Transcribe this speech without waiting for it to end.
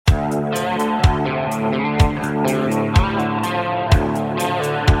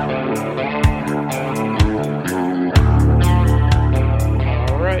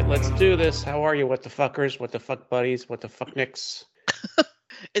do this. How are you? What the fuckers? What the fuck buddies? What the fuck nicks?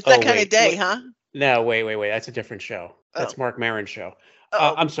 It's Oh, that kind of day, huh? No, wait. That's a different show. That's Oh. Mark Maron's show.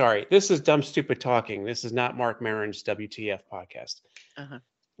 Oh. I'm sorry. This is Dumb Stupid Talking. This is not Mark Maron's WTF podcast. Uh-huh.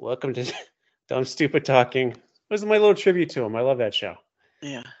 Welcome to Dumb Stupid Talking. This is my little tribute to him. I love that show.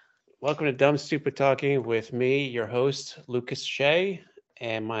 Yeah. Welcome to Dumb Stupid Talking with me, your host, Lucas Shea,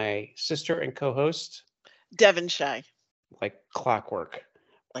 and my sister and co-host, Devin Shy. like clockwork.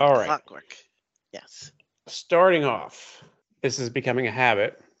 Like All right. clockwork. Yes. Starting off, this is becoming a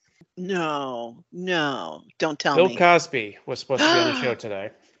habit. No. Don't tell Bill me. Cosby was supposed to be on the show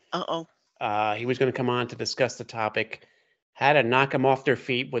today. Uh-oh. He was going to come on to discuss the topic, how to knock them off their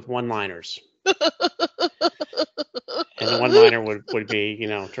feet with one-liners. And the one-liner would be,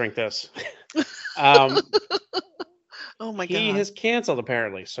 drink this. Oh my God. He has canceled,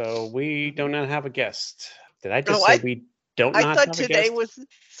 apparently, so we do not have a guest. Did I just Oh, say we don't not I have thought a today guest?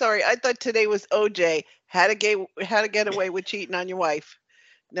 I thought today was OJ. How to get away with cheating on your wife.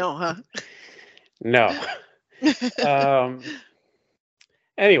 No, huh? No.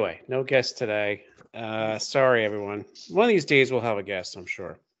 Anyway, no guest today. Sorry, everyone. One of these days we'll have a guest, I'm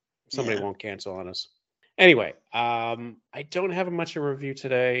sure. Somebody Yeah. won't cancel on us. Anyway, I don't have much of a review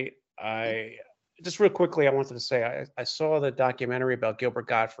today. Just real quickly, I wanted to say I saw the documentary about Gilbert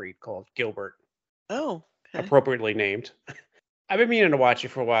Gottfried called Gilbert, Oh. Okay. appropriately named. I've been meaning to watch it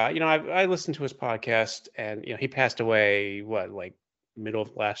for a while. I listened to his podcast, and he passed away like middle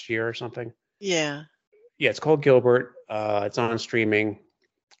of last year or something. Yeah. Yeah, it's called Gilbert. It's on streaming.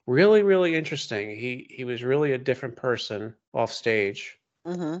 Really, really interesting. He was really a different person off stage.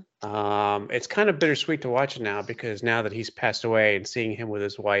 Mm-hmm. It's kind of bittersweet to watch it now because now that he's passed away and seeing him with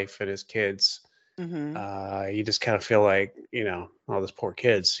his wife and his kids, Mm-hmm. you just kind of feel like, all those poor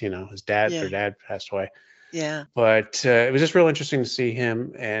kids, his dad, Yeah. their dad passed away. Yeah. But it was just real interesting to see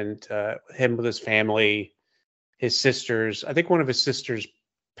him and him with his family, his sisters. I think one of his sisters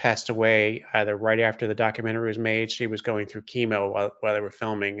passed away either right after the documentary was made. She was going through chemo while they were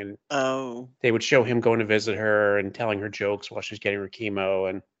filming, and Oh. they would show him going to visit her and telling her jokes while she's getting her chemo.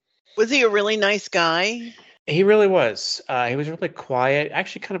 And Was he a really nice guy? he really was. He was really quiet,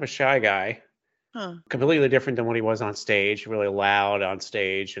 actually kind of a shy guy. Huh. Completely different than what he was on stage, really loud on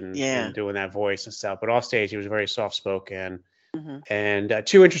stage and Yeah. doing that voice and stuff. But off stage, he was very soft-spoken. Mm-hmm. And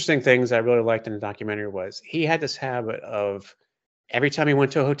two interesting things I really liked in the documentary was he had this habit of every time he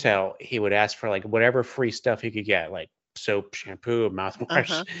went to a hotel, he would ask for like whatever free stuff he could get, like soap, shampoo,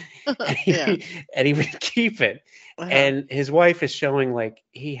 mouthwash, Yeah. and he would keep it. Uh-huh. And his wife is showing like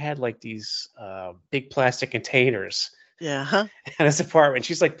he had like these big plastic containers Yeah. Huh? at his apartment.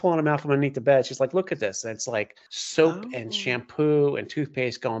 She's like pulling them out from underneath the bed. She's like, look at this. And it's like soap and Oh. shampoo and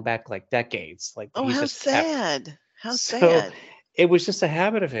toothpaste going back like decades. Like Oh, he's how just kept. sad. How So sad. it was just a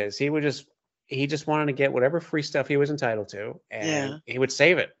habit of his. He just wanted to get whatever free stuff he was entitled to, and Yeah. he would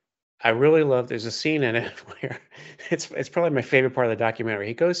save it. I really love. There's a scene in it where it's probably my favorite part of the documentary.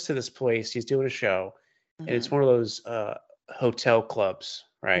 He goes to this place. He's doing a show, and it's one of those hotel clubs,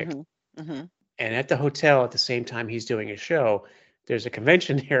 right? Mm-hmm. Mm-hmm. And at the hotel, at the same time he's doing a show, there's a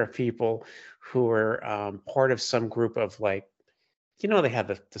convention there of people who are part of some group of like, they have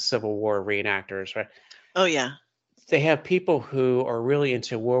the Civil War reenactors, right? Oh yeah. They have people who are really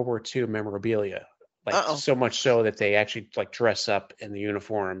into World War II memorabilia, like Uh-oh. so much so that they actually like dress up in the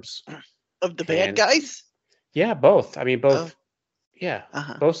uniforms. Of the bad And- guys? Yeah, both. I mean, both. Oh. Yeah,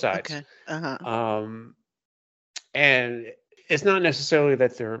 Uh-huh. both sides. Okay. Uh-huh. And it's not necessarily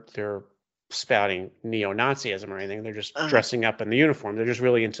that they're spouting neo-Nazism or anything. They're just Uh-huh. dressing up in the uniform. They're just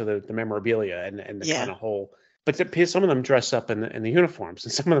really into the memorabilia and the Yeah. kind of whole. But some of them dress up in the uniforms,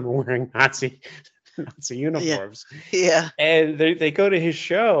 and some of them are wearing Nazi uniforms. Yeah. And they go to his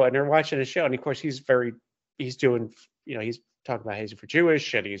show and they're watching his show. And of course, he's doing, he's talking about he's for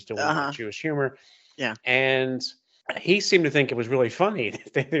Jewish and he's doing Uh-huh. Jewish humor. Yeah. And he seemed to think it was really funny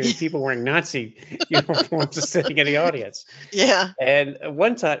that there were people wearing Nazi uniforms just sitting in the audience. Yeah. And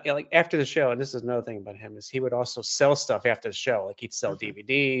one time, like after the show, and this is another thing about him, is he would also sell stuff after the show. Like he'd sell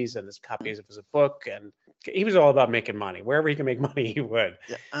DVDs and his copies of his book. And he was all about making money. Wherever he could make money, he would.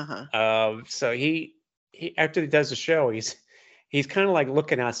 Yeah. Uh-huh. So he after he does the show, he's kind of like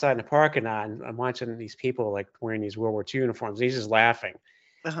looking outside in the parking lot and I'm watching these people like wearing these World War II uniforms. And he's just laughing.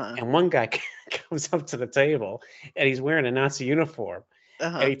 Uh-huh. And one guy comes up to the table and he's wearing a Nazi uniform.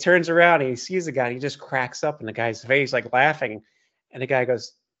 Uh-huh. And he turns around and he sees the guy and he just cracks up in the guy's face, like laughing. And the guy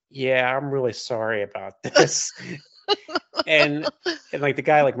goes, yeah, I'm really sorry about this. and like the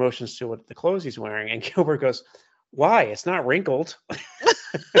guy like motions to what the clothes he's wearing. And Gilbert goes, why? It's not wrinkled.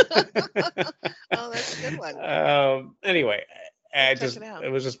 Oh, that's a good one. Anyway, I'll check it out. It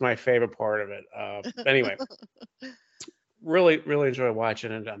was just my favorite part of it. Anyway, really enjoy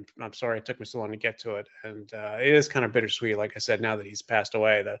watching it. I'm sorry it took me so long to get to it, and it is kind of bittersweet. Like I said, now that he's passed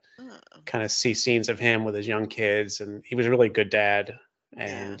away, to Oh, kind of see scenes of him with his young kids, and he was a really good dad. yeah.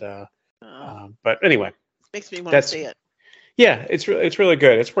 And Oh, but anyway, makes me want to that's see it. yeah, it's really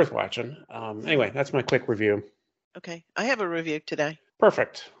good. It's worth watching. Anyway, that's my quick review. Okay. I have a review today.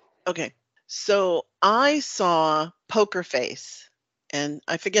 Perfect. Okay. So I saw Poker Face, and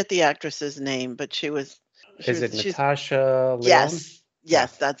I forget the actress's name, but Is it she's Natasha Leon? yes, Yeah.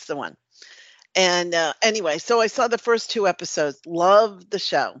 yes, that's the one. And anyway, so I saw the first two episodes. Love the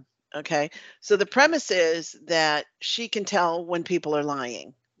show. Okay. So the premise is that she can tell when people are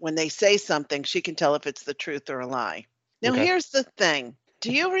lying. When they say something, she can tell if it's the truth or a lie. Now, Okay. here's the thing.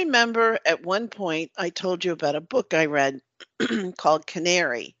 Do you remember at one point I told you about a book I read called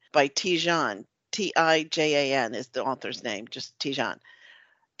Canary by Tijan? Tijan is the author's name, just Tijan.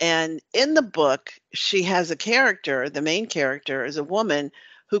 And in the book, she has a character, the main character is a woman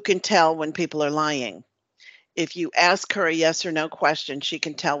who can tell when people are lying. If you ask her a yes or no question, she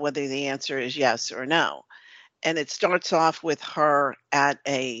can tell whether the answer is yes or no. And it starts off with her at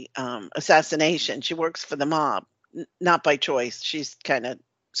a assassination. She works for the mob, not by choice. She's kind of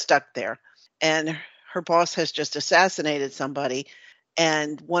stuck there. And her boss has just assassinated somebody.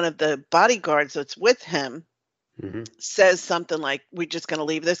 And one of the bodyguards that's with him Hmm. says something like, "We're just going to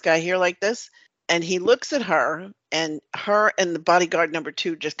leave this guy here like this." And he looks at her and the bodyguard number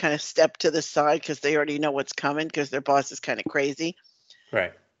two just kind of step to the side because they already know what's coming because their boss is kind of crazy.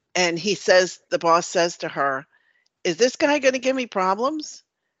 Right. And the boss says to her, "Is this guy going to give me problems?"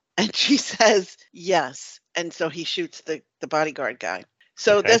 And she says, "Yes." And so he shoots the bodyguard guy.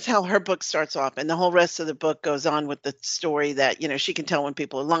 So Okay. that's how her book starts off. And the whole rest of the book goes on with the story that, she can tell when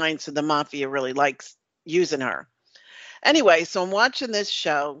people are lying. So the mafia really likes using her. Anyway, so I'm watching this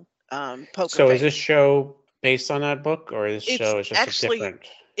show, Poker So is this Face. show based on that book, or this It's show is just a actually, different?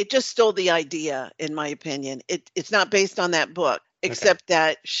 it just stole the idea, in my opinion. It's not based on that book, Okay. except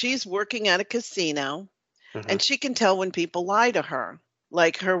that she's working at a casino Uh-huh. and she can tell when people lie to her.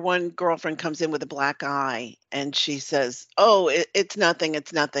 Like her one girlfriend comes in with a black eye and she says, "Oh, it's nothing.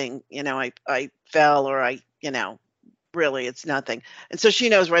 It's nothing. I fell or really, it's nothing." And so she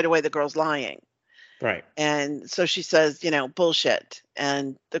knows right away the girl's lying. Right. And so she says, "Bullshit."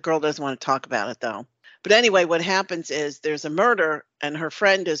 And the girl doesn't want to talk about it though. But anyway, what happens is there's a murder and her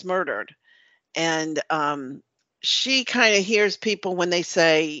friend is murdered. And she kind of hears people when they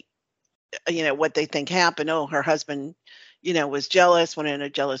say, what they think happened. Oh, her husband, was jealous, went in a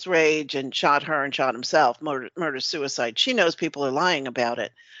jealous rage and shot her and shot himself, murder, suicide. She knows people are lying about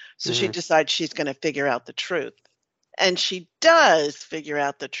it. So she Hmm. decides she's going to figure out the truth. And she does figure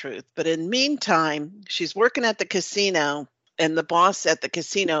out the truth. But in the meantime, she's working at the casino, and the boss at the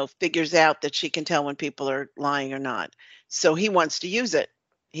casino figures out that she can tell when people are lying or not. So he wants to use it.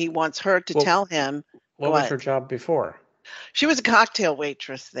 He wants her to Well, tell him. what Go was ahead. her job before? She was a cocktail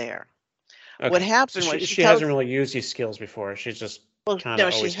waitress there. What Okay. So happened was she hasn't really used these skills before. She's just well, kind of no,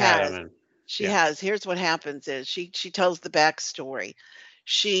 she always had them, has. and She yeah. has. Here's what happens is she tells the backstory.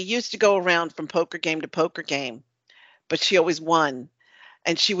 She used to go around from poker game to poker game, but she always won.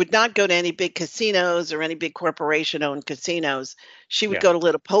 And she would not go to any big casinos or any big corporation owned casinos. She would Yeah. go to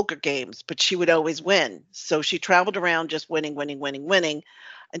little poker games, but she would always win. So she traveled around just winning, winning, winning, winning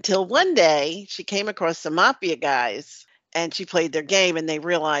until one day she came across some mafia guys and she played their game and they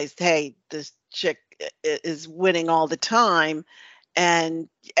realized, hey, this chick is winning all the time. And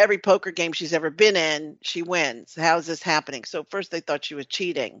every poker game she's ever been in, she wins. How is this happening? So first they thought she was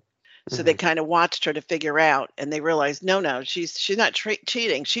cheating. So they Hmm. kind of watched her to figure out, and they realized, no, she's not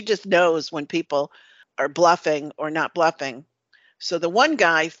cheating. She just knows when people are bluffing or not bluffing. So the one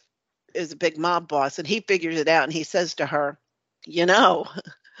guy is a big mob boss, and he figures it out, and he says to her, you know,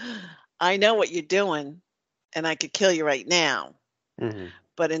 "I know what you're doing, and I could kill you right now. Hmm.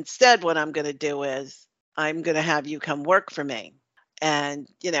 But instead, what I'm going to do is I'm going to have you come work for me, and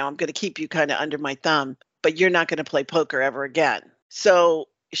I'm going to keep you kind of under my thumb, but you're not going to play poker ever again." So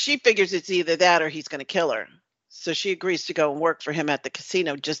she figures it's either that or he's going to kill her. So she agrees to go and work for him at the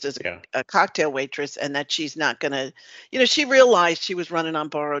casino just as Yeah. a cocktail waitress, and that she's not going to, she realized she was running on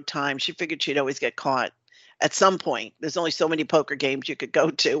borrowed time. She figured she'd always get caught at some point. There's only so many poker games you could go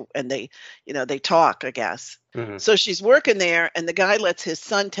to, and they talk, I guess. Hmm. So she's working there, and the guy lets his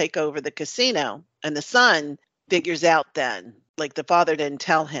son take over the casino, and the son figures out then, like the father didn't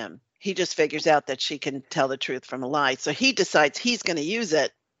tell him. He just figures out that she can tell the truth from a lie. So he decides he's going to use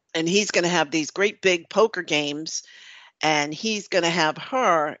it, and he's going to have these great big poker games, and he's going to have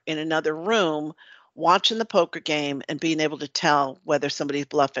her in another room watching the poker game and being able to tell whether somebody's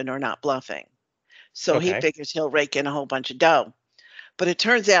bluffing or not bluffing. So he Okay. figures he'll rake in a whole bunch of dough. But it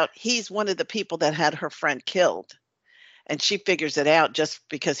turns out he's one of the people that had her friend killed. And she figures it out just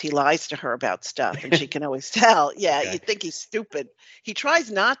because he lies to her about stuff and she can always tell. Yeah, Okay. you think he's stupid. He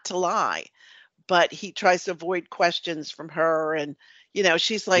tries not to lie, but he tries to avoid questions from her. And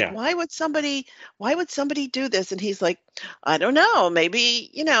she's like, Yeah. why would somebody do this? And he's like, I don't know, maybe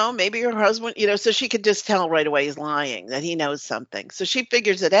your husband, so she could just tell right away he's lying, that he knows something. So she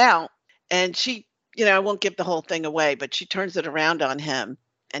figures it out, and she, I won't give the whole thing away, but she turns it around on him,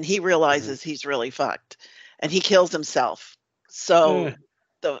 and he Mhm. realizes he's really fucked, and he kills himself. So Eh,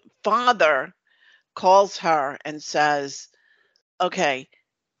 the father calls her and says, okay,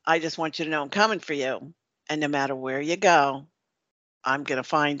 I just want you to know I'm coming for you. And no matter where you go, I'm going to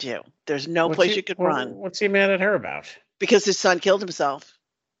find you. There's no place you could run, what's he mad at her about? because his son killed himself.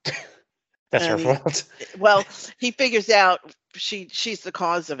 That's her And he, fault. well, he figures out she's the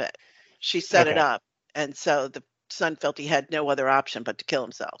cause of it. She set it Okay. up. And so the son felt he had no other option but to kill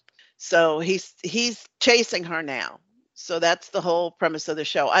himself. So he's chasing her now. So that's the whole premise of the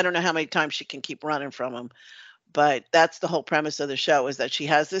show. I don't know how many times she can keep running from him, but that's the whole premise of the show, is that she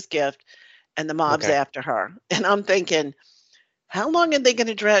has this gift and the mob's Okay. after her. And I'm thinking, how long are they going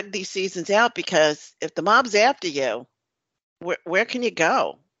to drag these seasons out? Because if the mob's after you, where can you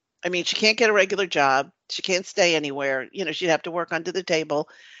go? I mean, she can't get a regular job. She can't stay anywhere. She'd have to work under the table.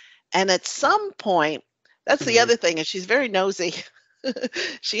 And at some point, that's the Mhm. other thing, is she's very nosy.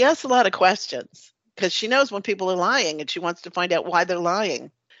 She asks a lot of questions because she knows when people are lying, and she wants to find out why they're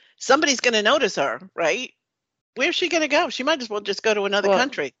lying. Somebody's going to notice her, right? Where's she going to go? She might as well just go to another Well,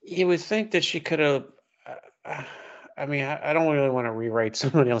 country. you would think that she could have. Uh, I mean, I don't really want to rewrite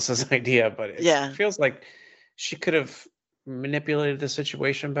somebody else's idea, but it Yeah. feels like she could have manipulated the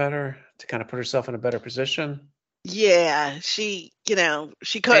situation better to kind of put herself in a better position. Yeah. She could have,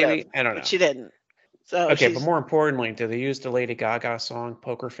 Maybe, I don't but know. she didn't. So Okay, but more importantly, do they use the Lady Gaga song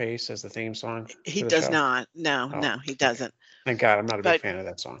 "Poker Face" as the theme song he to the does show? not. No, Oh, no, he okay. doesn't. Thank God, I'm not a big But fan of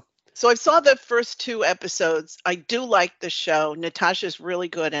that song. so I saw the first 2 episodes. I do like the show. Natasha's really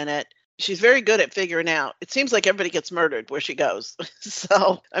good in it. She's very good at figuring out. It seems like everybody gets murdered where she goes.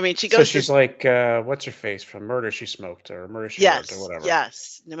 So, I mean, she So goes to she's like, what's her face from Murder She Smoked or Murder She Wrote or yes, whatever.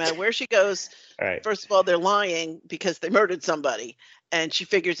 yes. No matter where she goes, All right. first of all, they're lying because they murdered somebody, and she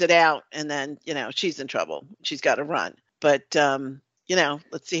figures it out, and then, she's in trouble. She's got to run. But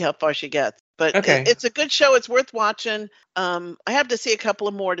let's see how far she gets. But Okay. it's a good show. It's worth watching. I have to see a couple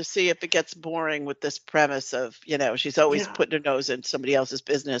of more to see if it gets boring with this premise of, she's always Yeah. putting her nose in somebody else's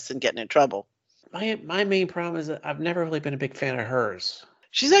business and getting in trouble. My main problem is that I've never really been a big fan of hers.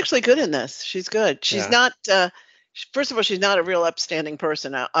 She's actually good in this. She's good. She's Yeah. not, first of all, she's not a real upstanding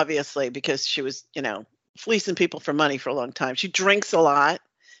person, obviously, because she was, fleecing people for money for a long time. She drinks a lot.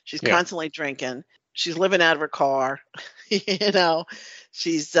 She's Yeah. constantly drinking. She's living out of her car.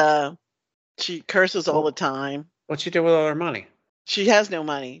 She's, she curses all the Well, time. what'd she do with all her money? She has no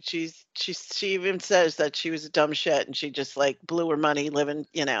money. She even says that she was a dumb shit and she just like blew her money living,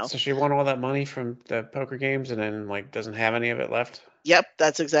 So she won all that money from the poker games and then like doesn't have any of it left? Yep,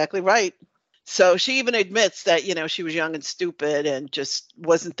 that's exactly right. So she even admits that, she was young and stupid and just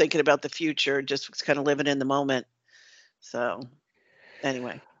wasn't thinking about the future, just was kind of living in the moment. So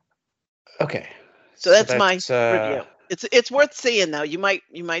anyway, Okay. so So that's my that's review. It's worth seeing though. You might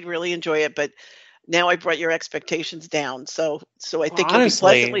really enjoy it, but now I brought your expectations down. So I well, think you'll be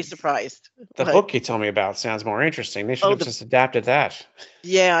pleasantly honestly, surprised. the What? book you told me about sounds more interesting. They should Oh, have just adapted that.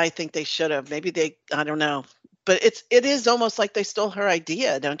 yeah, I think they should have. Maybe I don't know. But it is almost like they stole her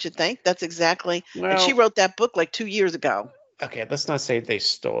idea, don't you think? That's exactly, and she Well, wrote that book like 2 years ago. okay, let's not say they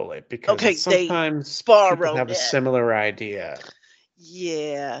stole it because Okay, it's they sometimes people borrowed have a it. similar idea.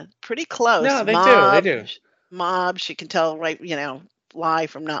 Yeah, pretty close. No, they do. They Mob, do. she can tell right, lie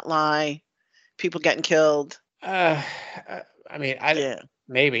from not lie. People getting killed. Uh, I mean, Yeah.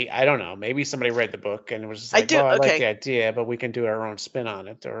 maybe I don't know. Maybe somebody read the book and was just I like, do. "Well, I like the Okay. idea, but we can do our own spin on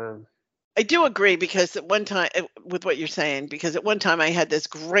it." Or I do agree, because at one time, with what you're saying, because at one time I had this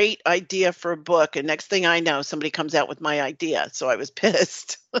great idea for a book, and next thing I know, somebody comes out with my idea. So I was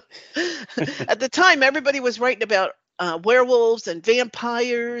pissed. At the time, everybody was writing about werewolves and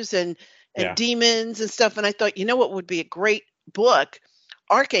vampires and yeah, demons and stuff, and I thought, what would be a great book?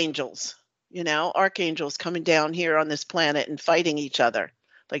 Archangels. Archangels coming down here on this planet and fighting each other,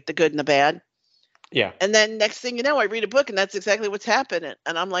 like the good and the bad. yeah. And then next thing you know, I read a book and that's exactly what's happening.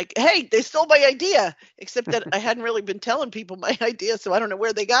 And I'm like, hey, they stole my idea, except that I hadn't really been telling people my idea. So I don't know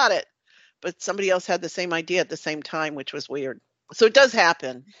where they got it. But somebody else had the same idea at the same time, which was weird. So it does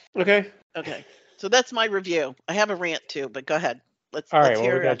happen. Okay. Okay. So that's my review. I have a rant too, but go ahead. All right, Let's well, we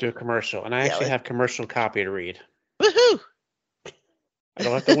hear. got to do a commercial. And I actually have commercial copy to read. Woohoo! I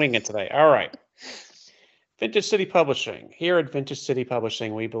don't have to wing it today. All right. Vintage City Publishing. Here at Vintage City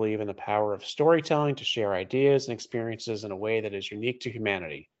Publishing, we believe in the power of storytelling to share ideas and experiences in a way that is unique to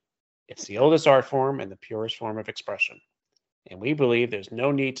humanity. It's the oldest art form and the purest form of expression. And we believe there's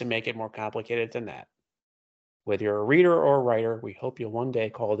no need to make it more complicated than that. Whether you're a reader or a writer, we hope you'll one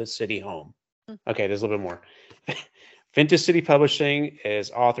day call this city home. Okay, there's a little bit more. Vintage City Publishing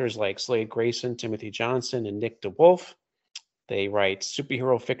is authors like Slade Grayson, Timothy Johnson, and Nick DeWolf. They write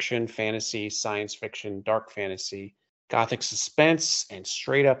superhero fiction, fantasy, science fiction, dark fantasy, gothic suspense, and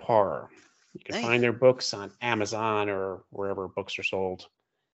straight up horror. You can find their books on Amazon or wherever books are sold.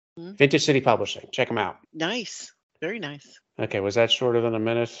 Vintage City Publishing. Check them out. Nice. Very nice. Okay, was that shorter than a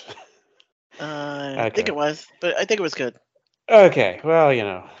minute? I think it was, but I think it was good. Okay, well, you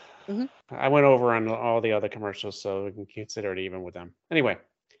know, I went over on all the other commercials, so we can consider it even with them. Anyway.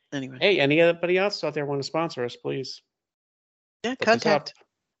 Hey, anybody else out there want to sponsor us, please? Yeah, contact.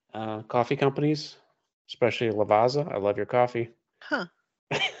 Coffee companies, especially Lavazza. I love your coffee. Huh.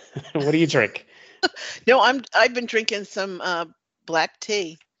 What do you drink? No, I've been drinking some black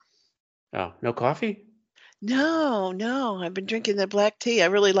tea. Oh, no coffee? No, I've been drinking the black tea. I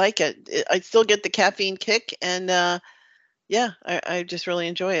really like it. I still get the caffeine kick, and yeah, I just really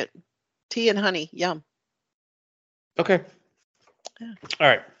enjoy it. Tea and honey, yum. Okay. Yeah. All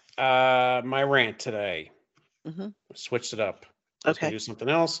right. My rant today. Switched it up. I was going to do something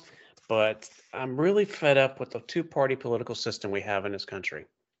else, but I'm really fed up with the two-party political system we have in this country.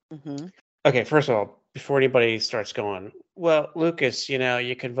 Okay, first of all, before anybody starts going, well, Lucas, you know,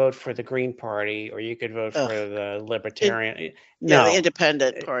 you could vote for the Green Party or you could vote for the Libertarian. No, the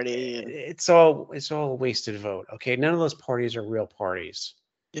Independent Party. It's all a wasted vote. Okay, none of those parties are real parties.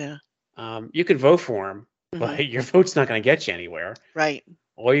 Yeah. You could vote for them, but your vote's not going to get you anywhere. Right.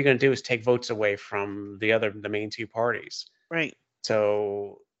 All you're going to do is take votes away from the main two parties. Right.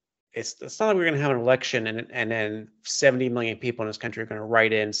 So it's not like we're going to have an election and then 70 million people in this country are going to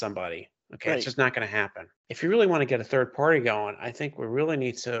write in somebody. Okay, It's just not going to happen. If you really want to get a third party going, I think we really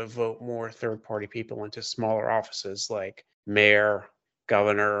need to vote more third party people into smaller offices like mayor,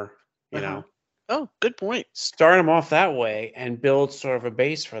 governor, you know. Oh, good point. Start them off that way and build sort of a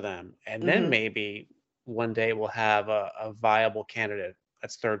base for them. And then maybe one day we'll have a viable candidate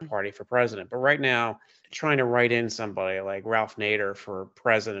that's third party for president. But right now, trying to write in somebody like Ralph Nader for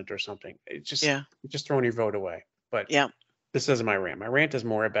president or something, it's just throwing your vote away. But this isn't my rant. My rant is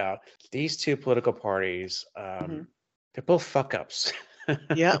more about these two political parties. They're both fuck ups.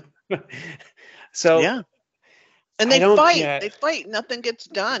 Yeah. So and they fight. They fight. Nothing gets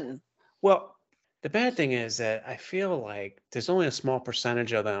done. Well, the bad thing is that I feel like there's only a small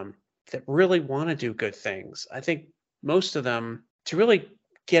percentage of them that really want to do good things. I think most of them, to really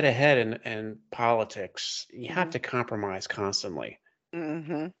get ahead in politics, you have to compromise constantly.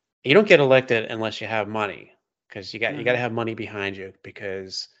 You don't get elected unless you have money, because you got to have money behind you,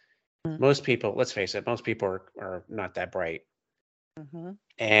 because most people, let's face it, most people are not that bright.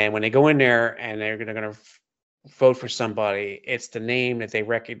 And when they go in there and they're going to vote for somebody, it's the name that they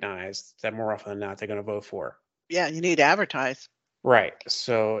recognize that more often than not they're going to vote for. Yeah, you need to advertise. Right.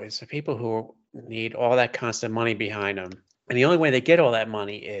 So it's the people who need all that constant money behind them. And the only way they get all that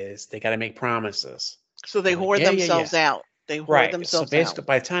money is they got to make promises. So they hoard themselves out. They hoard themselves out. So basically,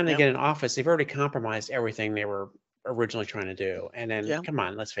 by the time they get in office, they've already compromised everything they were originally trying to do. And then, come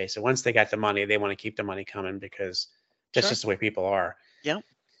on, let's face it, once they got the money, they want to keep the money coming, because that's just the way people are. Yeah.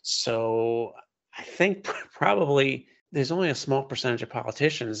 So I think probably there's only a small percentage of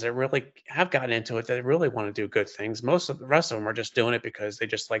politicians that really have gotten into it, that really want to do good things. Most of the rest of them are just doing it because they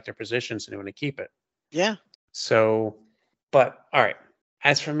just like their positions and they want to keep it. Yeah. So, but all right.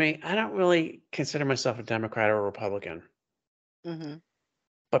 As for me, I don't really consider myself a Democrat or a Republican.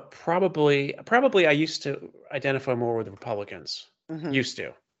 But probably I used to identify more with the Republicans. Used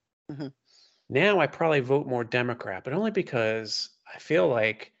to. Now I probably vote more Democrat, but only because I feel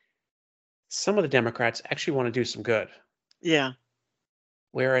like some of the Democrats actually want to do some good. Yeah.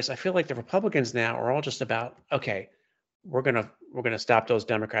 Whereas I feel like the Republicans now are all just about, okay, we're gonna stop those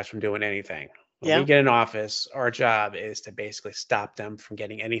Democrats from doing anything. When we get in office, our job is to basically stop them from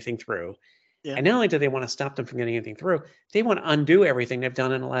getting anything through. Yeah. And not only do they want to stop them from getting anything through, they want to undo everything they've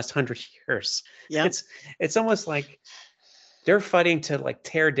done in the last 100 years. Yeah. It's almost like they're fighting to like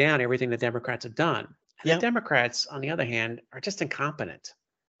tear down everything the Democrats have done. And the Democrats, on the other hand, are just incompetent.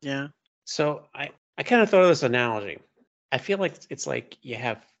 Yeah. So I kind of thought of this analogy. I feel like it's like you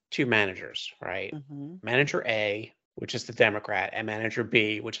have two managers, right? Manager A, which is the Democrat, and manager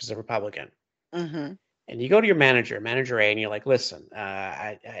B, which is the Republican. Mhm. And you go to your manager A, and you're like, listen,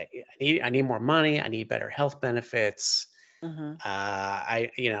 I need more money. I need better health benefits. Mhm. I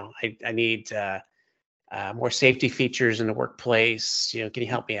need more safety features in the workplace. Can you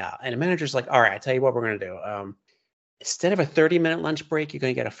help me out? And the manager's like, all right, I tell you what we're going to do. Instead of a 30-minute lunch break, you're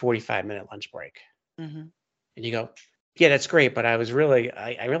going to get a 45-minute lunch break. Mhm. And you go, yeah, that's great, but I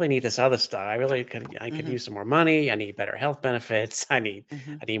really need this other stuff. I could Mhm. use some more money. I need better health benefits.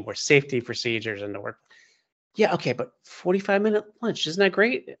 Mhm. I need more safety procedures in the work. Yeah, okay, but 45-minute lunch, isn't that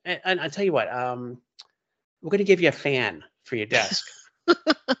great? And I tell you what, we're going to give you a fan for your desk.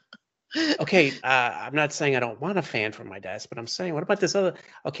 Okay, I'm not saying I don't want a fan for my desk, but I'm saying, what about this other?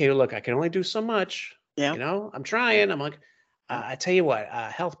 Okay, look, I can only do so much. Yeah. I'm trying. I'm like, Yeah. I tell you what,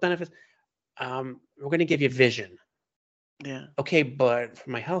 health benefits. We're going to give you vision. Yeah. Okay, but for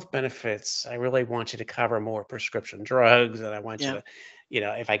my health benefits, I really want you to cover more prescription drugs, and I want you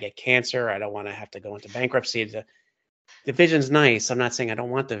Yeah. to, if I get cancer, I don't want to have to go into bankruptcy. The vision's nice. I'm not saying I don't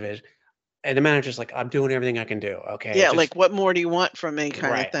want the vision. And the manager's like, I'm doing everything I can do. Okay, Yeah, just like, what more do you want from me kinda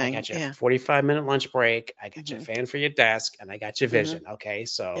right. I thing. got you a Yeah. 45-minute lunch break. I got you a Mhm. fan for your desk, and I got your Mhm. vision. Okay,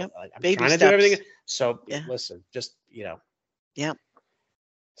 so Yep. I'm Baby trying to do everything. steps. So Yeah. listen, just Yep.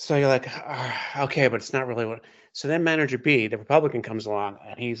 So you're like, "Ah, okay, but it's not really what." So then manager B, the Republican, comes along,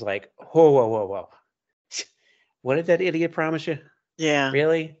 and he's like, whoa, whoa, whoa, whoa. What did that idiot promise you? Yeah.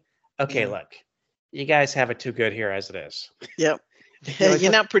 Really? Okay, Yeah. look, you guys have it too good here as it is. Yep. You're like,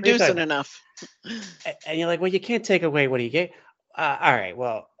 You're not what are you talking producing about? enough. And you're like, well, you can't take away what he gave. All right,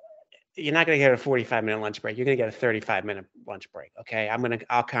 well, you're not going to get a 45-minute lunch break. You're going to get a 35-minute lunch break. Okay,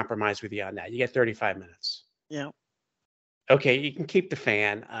 I'll compromise with you on that. You get 35 minutes. Yep. Okay, you can keep the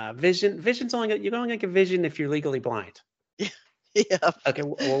fan. Vision's you're only going to get vision if you're legally blind. Yep. Okay,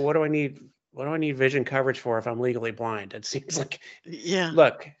 well, what do I need? What do I need vision coverage for if I'm legally blind? It seems like, Yeah.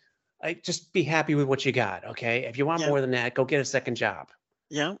 look, I just be happy with what you got. Okay, if you want Yep. more than that, go get a second job.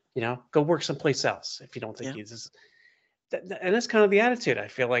 Yep. Go work someplace else if you don't think Yep. you just. And that's kind of the attitude. I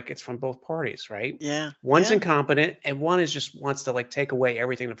feel like it's from both parties, right? Yeah. One's Yeah. incompetent, and one is just wants to like take away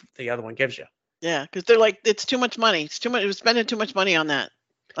everything the other one gives you. Yeah. Because 'cause they're like, "It's too much money. It's too much. We're spending too much money on that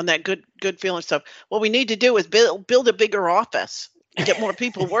good feeling stuff. What we need to do is build a bigger office and get more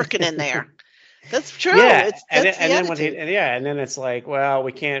people working in there." That's true. Yeah, That's the and then when he attitude. and yeah, and then it's like, well,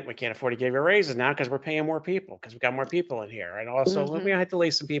 we can't afford to give you raises now because we're paying more people because we got more people in here, and also we Mhm. had to lay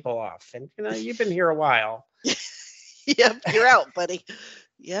some people off, and you've been here a while. Yep, you're out, buddy.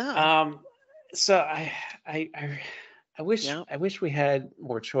 Yeah. Um, so I I Yeah. I wish we had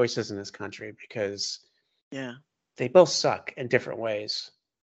more choices in this country because Yeah. they both suck in different ways.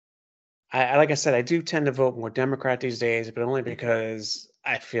 Like I said, I do tend to vote more Democrat these days, but only because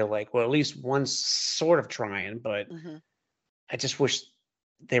I feel like, well, at least one's sort of trying, but Mhm. I just wish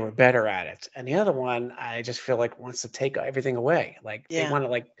they were better at it. And the other one, I just feel like wants to take everything away. Like they Yeah. want to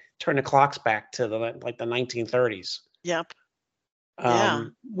like turn the clocks back to the 1930s. Yep. Yeah.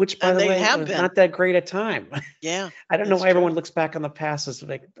 Which by And the they way have was been. not that great a time. Yeah. I don't know It's why everyone true. looks back on the past as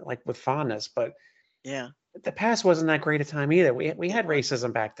like with fondness, but Yeah. the past wasn't that great a time either. We It had wasn't.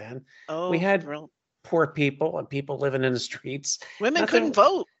 racism back then. We Oh, had real poor people and people living in the streets. women couldn't Nothing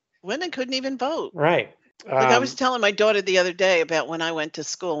vote. Women couldn't even vote. right. Like I was telling my daughter the other day about when I went to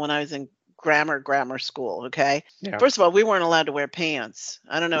school when I was in grammar school, okay? Yeah. First of all, we weren't allowed to wear pants.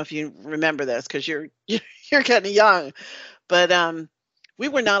 I don't know if you remember this because you're kind of young, but we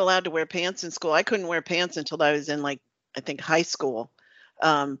were not allowed to wear pants in school. I couldn't wear pants until I was in like I think high school.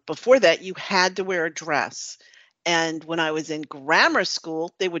 Before that, you had to wear a dress. And when I was in grammar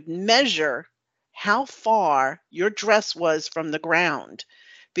school, they would measure how far your dress was from the ground.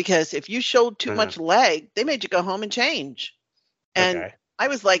 Because if you showed too Uh-huh. much leg, they made you go home and change. And Okay. I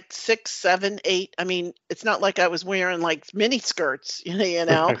was like 6, 7, 8. I mean, it's not like I was wearing like mini skirts, you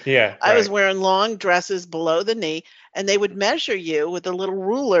know. Yeah, I was right. wearing long dresses below the knee, and they would measure you with a little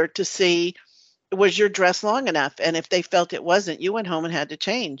ruler to see was your dress long enough. And if they felt it wasn't, you went home and had to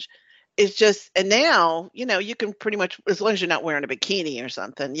change. It's just, and now, you can pretty much, as long as you're not wearing a bikini or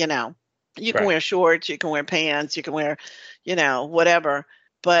something, you can Right. wear shorts, you can wear pants, you can wear, whatever.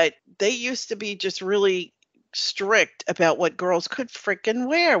 But they used to be just really strict about what girls could freaking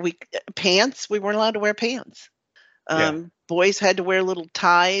wear. Pants, we weren't allowed to wear pants. Yeah. Boys had to wear little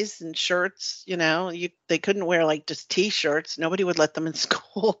ties and shirts, they couldn't wear like just t-shirts. Nobody would let them in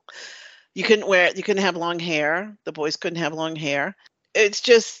school. You couldn't have long hair. The boys couldn't have long hair. It's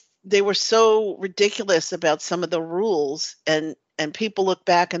just they were so ridiculous about some of the rules and people look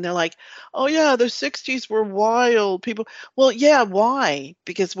back and they're like, "Oh yeah, the 60s were wild." People, well, yeah, why?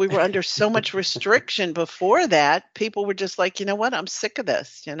 Because we were under so much restriction before that. People were just like, "You know what? I'm sick of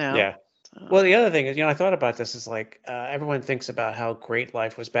this," Yeah. Well, the other thing is, I thought about this is like everyone thinks about how great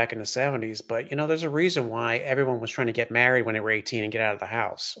life was back in the 70s, but there's a reason why everyone was trying to get married when they were 18 and get out of the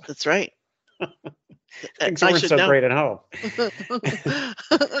house. That's right. Things I weren't should so know. great at home.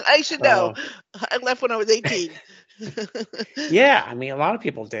 I should know. Uh, I left when I was 18. yeah, I mean, a lot of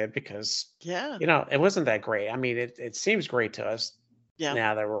people did because, Yeah. it wasn't that great. I mean, it seems great to us Yeah.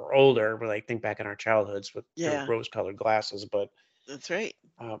 now that we're older. We like think back in our childhoods with Yeah. rose-colored glasses, but That's right.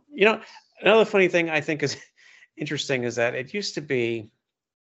 another funny thing I think is interesting is that it used to be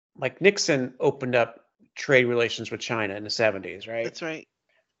like Nixon opened up trade relations with China in the 70s, right? That's right.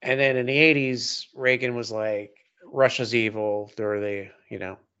 And then in the 80s, Reagan was like, Russia's evil. They're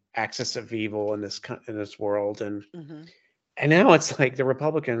the, axis of evil in this world. Hmm. And now it's like the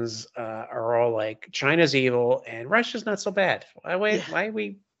Republicans are all like, China's evil and Russia's not so bad. Yeah. Why are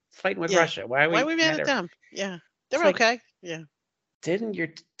we fighting with Yeah. Russia? Why are Why we we mad mad at at? them? Yeah. It's They're like, okay. Yeah.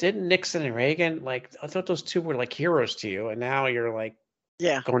 didn't Nixon and Reagan, like, I thought those two were like heroes to you, and now you're like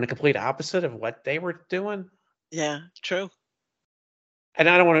Yeah. going the complete opposite of what they were doing. Yeah. True. And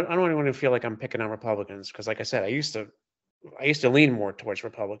I don't want to feel like I'm picking on Republicans because, like I said, I used to lean more towards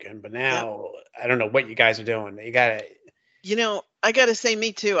Republican, but Yep. now I don't know what you guys are doing. You gotta. I got to say,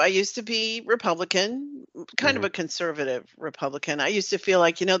 me too. I used to be Republican, kind of Mhm. a conservative Republican. I used to feel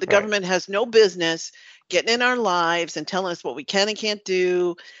like, the Right. government has no business getting in our lives and telling us what we can and can't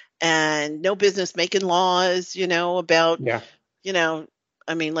do, and no business making laws, about, Yeah.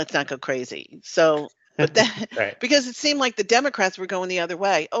 I mean, let's not go crazy. So, but that, Right. because it seemed like the Democrats were going the other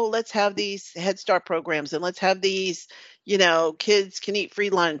way. Oh, let's have these Head Start programs and let's have these, kids can eat free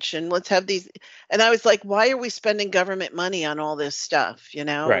lunch and let's have these. And I was like, why are we spending government money on all this stuff?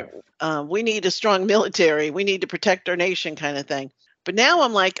 Right. We need a strong military. We need to protect our nation, kind of thing. But now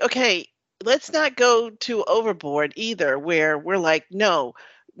I'm like, okay, let's not go too overboard either, where we're like, no,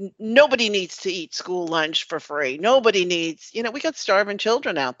 nobody needs to eat school lunch for free. Nobody needs, we got starving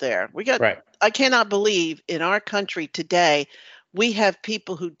children out there. Right. I cannot believe in our country today, we have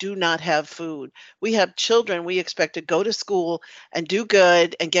people who do not have food. We have children we expect to go to school and do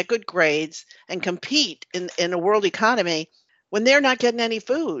good and get good grades and compete in a world economy when they're not getting any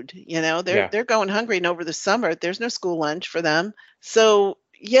food. Yeah. They're going hungry, and over the summer there's no school lunch for them. So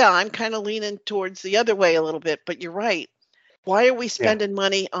yeah, I'm kind of leaning towards the other way a little bit, but you're right. Why are we Yeah. spending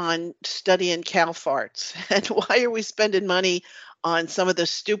money on studying cow farts? And why are we spending money on some of the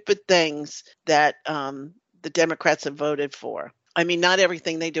stupid things that the Democrats have voted for? I mean, not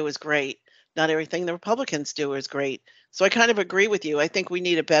everything they do is great. Not everything the Republicans do is great. So I kind of agree with you. I think we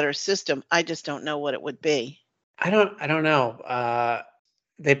need a better system. I just don't know what it would be. I don't know.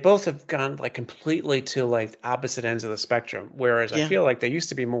 They both have gone like completely to like opposite ends of the spectrum. Whereas I Yeah. feel like there used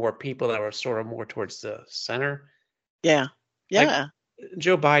to be more people that were sort of more towards the center. Yeah. Like Yeah.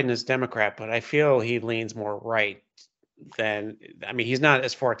 Joe Biden is Democrat, but I feel he leans more right than. I mean, he's not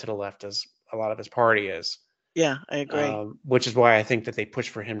as far to the left as a lot of his party is. Yeah. I agree. Which is why I think that they pushed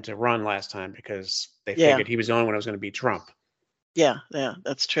for him to run last time because they Yeah. figured he was the only one who was going to beat Trump. Yeah. Yeah.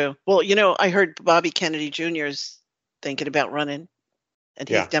 That's true. Well, I heard Bobby Kennedy Jr. is thinking about running, and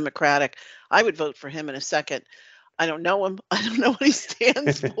he's Yeah. Democratic. I would vote for him in a second. I don't know him. I don't know what he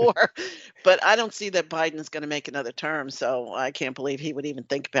stands for, but I don't see that Biden's going to make another term. So I can't believe he would even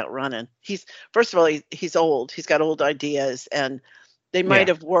think about running. First of all, he's old. He's got old ideas, and they might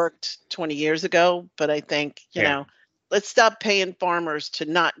Yeah. have worked 20 years ago. But I think, Yeah. let's stop paying farmers to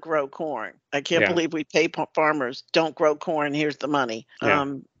not grow corn. I can't Yeah. believe we pay farmers, don't grow corn. Here's the money. Yeah.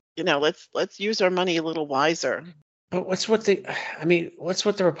 Let's use our money a little wiser. But what's with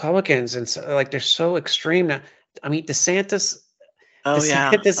the Republicans and like they're so extreme now. I mean, Oh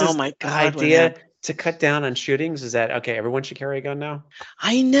yeah. Oh DeSantis's my God, what idea happened? to cut down on shootings is that okay? Everyone should carry a gun now.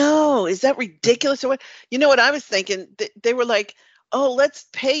 I know. Is that ridiculous or what? You know what I was thinking? They were like, "Oh, let's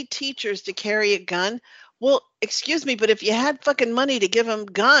pay teachers to carry a gun." Well, excuse me, but if you had fucking money to give them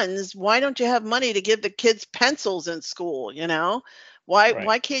guns, why don't you have money to give the kids pencils in school, Why Right.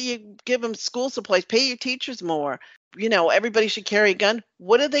 why can't you give them school supplies? Pay your teachers more. Everybody should carry a gun.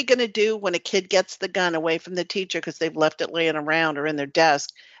 What are they going to do when a kid gets the gun away from the teacher because they've left it laying around or in their desk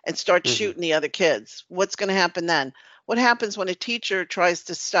and start Hmm. shooting the other kids? What's going to happen then? What happens when a teacher tries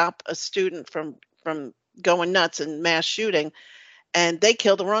to stop a student from going nuts and mass shooting and they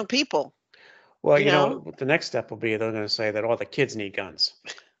kill the wrong people? Well, You know? the next step will be they're going to say that all the kids need guns.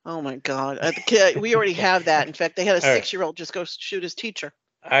 Oh my God. The kid, we already have that. In fact, they had a All right. 6-year-old just go shoot his teacher.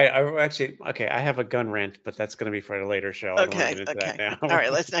 I actually okay. I have a gun rant, but that's going to be for a later show. I don't want to Okay. get into Okay. that now. All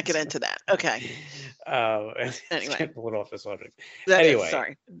right. Let's not get into that. Okay. Let's Anyway, get a little off the subject. that is Anyway,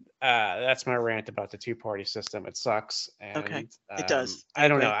 sorry. that's my rant about the two-party system. It sucks, Okay. and It does. I I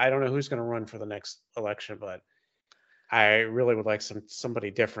don't know. agree. I don't know who's going to run for the next election, but I really would like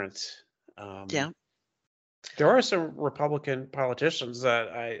somebody different. Um, Yeah. there are some Republican politicians that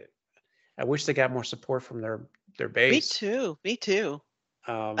I wish they got more support from their Me base. too. Me too.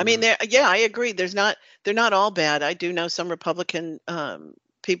 I mean, Um, yeah, I agree. They're not all bad. I do know some Republican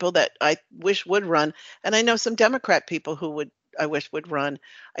people that I wish would run, and I know some Democrat people I wish would run.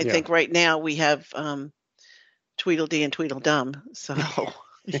 I yeah. think right now we have Tweedledee and Tweedledum. So,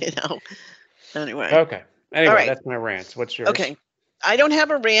 you know, anyway. Okay. All Anyway, right. that's my rant. What's yours? Okay. I don't have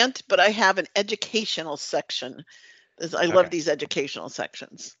a rant, but I have an educational section. I love Okay. these educational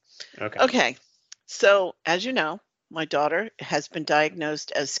sections. Okay. Okay. So, as you know, my daughter has been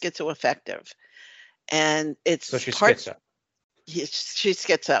diagnosed as schizoaffective, and So it's she's part schizo. she's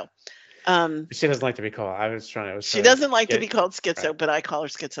schizo. Um, She doesn't like to be called. I was she trying to doesn't like to get be called schizo, right. but I call her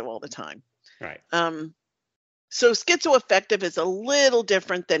schizo all the time. Right. So schizoaffective is a little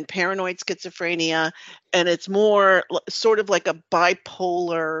different than paranoid schizophrenia, and it's more sort of like a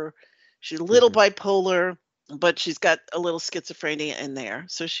bipolar. She's a little Hmm. bipolar, but she's got a little schizophrenia in there.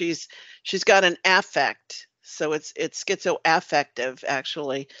 So she's got an affect. So it's schizoaffective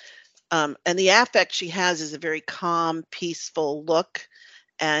actually. And the affect she has is a very calm, peaceful look.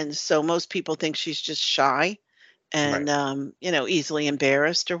 And so most people think she's just shy Right. and easily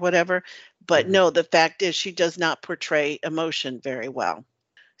embarrassed or whatever. But Hmm. no, the fact is she does not portray emotion very well.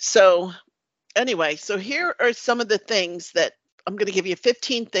 So anyway, so here are some of the things that I'm going to give you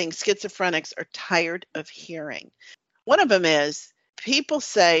 15 things schizophrenics are tired of hearing. One of them is people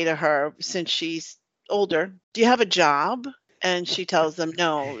say to her, since she's older, do you have a job? And she tells them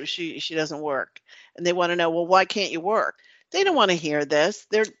no, she doesn't work. And they want to know, well, why can't you work? They don't want to hear this.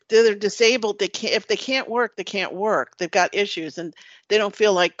 They're disabled. They can't, if they can't work, they can't work. They've got issues and they don't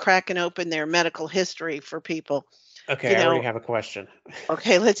feel like cracking open their medical history for people. Okay, You I already know, have a question.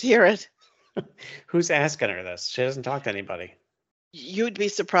 okay, let's hear it. Who's asking her this? She doesn't talk to anybody. You'd be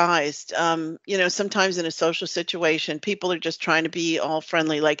surprised. Sometimes in a social situation, people are just trying to be all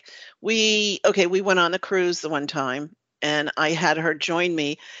friendly. Like we went on a cruise the one time and I had her join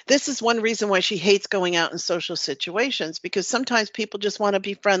me. This is one reason why she hates going out in social situations because sometimes people just want to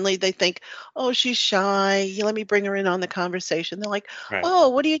be friendly. They think, oh, she's shy. Let me bring her in on the conversation. They're like, Right. oh,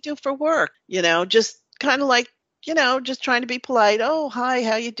 what do you do for work? Just kind of like, just trying to be polite. Oh, hi,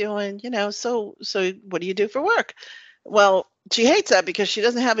 how you doing? So what do you do for work? Well, she hates that because she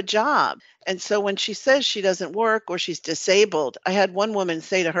doesn't have a job. And so when she says she doesn't work or she's disabled, I had one woman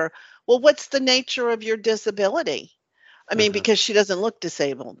say to her, well, what's the nature of your disability? I mean, Uh-huh. because she doesn't look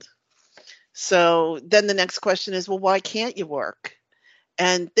disabled. So then the next question is, well, why can't you work?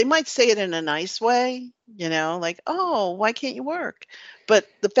 And they might say it in a nice way, like, oh, why can't you work? But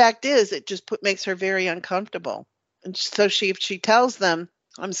the fact is, it just makes her very uncomfortable. And so if she tells them,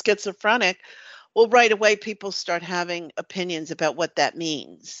 I'm schizophrenic, well, right away, people start having opinions about what that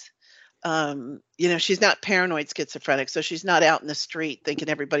means. She's not paranoid schizophrenic, so she's not out in the street thinking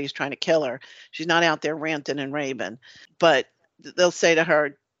everybody's trying to kill her. She's not out there ranting and raving. But they'll say to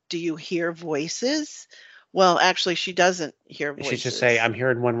her, do you hear voices? Well, actually, she doesn't hear You should just say, voices. I'm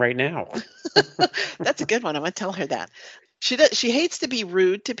hearing one right now. That's a good one. I'm going to tell her that. She hates to be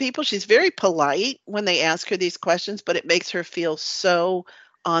rude to people. She's very polite when they ask her these questions, but it makes her feel so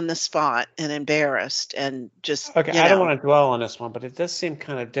on the spot and embarrassed and just, Okay, I don't want to dwell on this one, but it does seem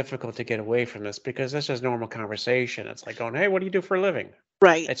kind of difficult to get away from this because this is normal conversation. It's like going, hey, what do you do for a living?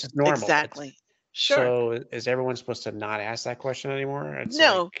 right. It's just normal. Exactly. Sure. So is everyone supposed to not ask that question anymore? It's like,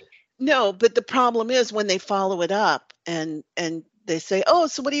 No, no, but the problem is when they follow it up and they say, "Oh,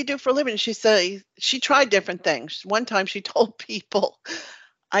 so what do you do for a living?" She tried different things. One time she told people,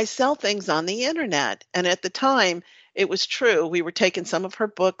 "I sell things on the internet." And at the time, it was true. We were taking some of her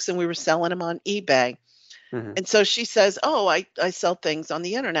books and we were selling them on eBay. mhm, And so she says, "Oh, I sell things on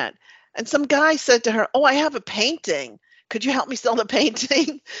the internet." And some guy said to her, "Oh, I have a painting. Could you help me sell the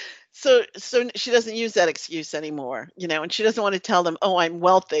painting?" So she doesn't use that excuse anymore, and she doesn't want to tell them, "Oh, I'm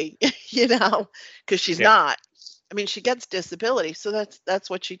wealthy," because she's yeah, not. I mean, she gets disability, so that's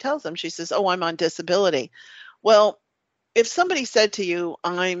what she tells them. She says, "Oh, I'm on disability." Well, if somebody said to you,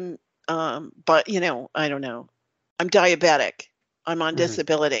 but I don't know, I'm diabetic, I'm on mhm,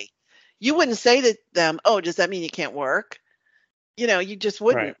 disability, you wouldn't say to them, "Oh, does that mean you can't work?" You just right.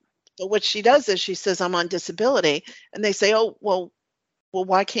 wouldn't. But what she does is she says, "I'm on disability," and they say, "Oh, well,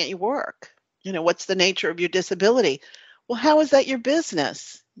 why can't you work? What's the nature of your disability?" Well, how is that your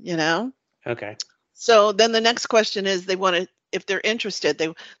business? Okay. So then the next question is they want to, if they're interested,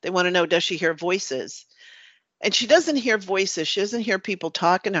 they want to know, does she hear voices? And she doesn't hear voices. She doesn't hear people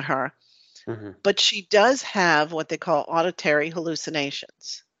talking to her, but she does have what they call auditory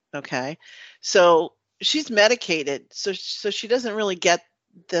hallucinations. Okay. So she's medicated. So she doesn't really get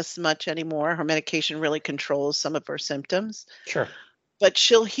this much anymore. Her medication really controls some of her symptoms. Sure. But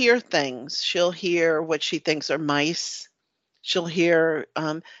she'll hear things. She'll hear what she thinks are mice. She'll hear,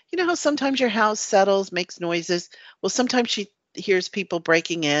 you know how sometimes your house settles, makes noises? Well, sometimes she hears people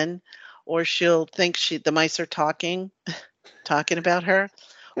breaking in, or she'll think the mice are talking about her,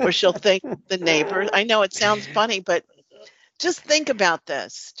 or she'll think the neighbor. I know it sounds funny, but just think about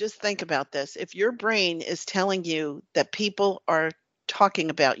this. Just think about this. If your brain is telling you that people are talking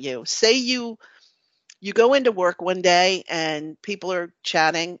about you, say you go into work one day and people are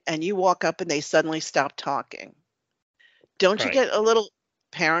chatting and you walk up and they suddenly stop talking. Don't you get a little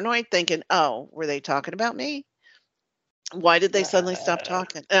paranoid thinking, oh, were they talking about me? Why did they suddenly stop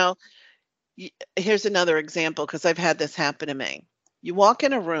talking? Now, here's another example, because I've had this happen to me. You walk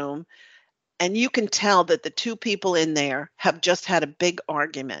in a room and you can tell that the two people in there have just had a big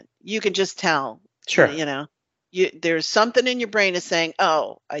argument. You can just tell. Sure. You know, there's something in your brain is saying,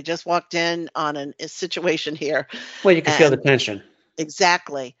 oh, I just walked in on a situation here. Well, you can feel the tension.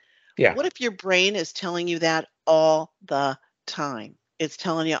 Exactly. Yeah. What if your brain is telling you that all the time? It's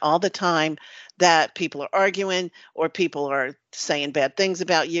telling you all the time that people are arguing, or people are saying bad things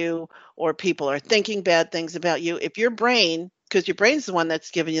about you, or people are thinking bad things about you. If your brain, because your brain's the one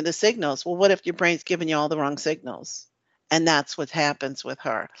that's giving you the signals. Well, what if your brain's giving you all the wrong signals? And that's what happens with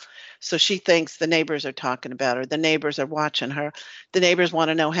her. So she thinks the neighbors are talking about her. The neighbors are watching her. The neighbors want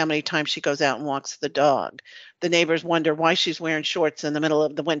to know how many times she goes out and walks the dog. The neighbors wonder why she's wearing shorts in the middle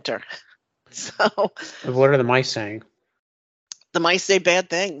of the winter. So what are the mice saying? The mice say bad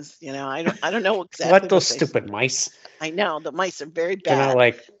things. You know, I don't know exactly. What those stupid mice? I know the mice are very bad. They're not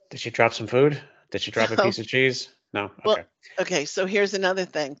like, did she drop some food? Did she drop a piece of cheese? No. Okay. Well, okay. So here's another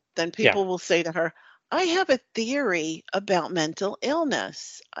thing. Then people will say to her, I have a theory about mental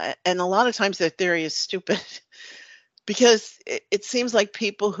illness. And a lot of times their theory is stupid because it seems like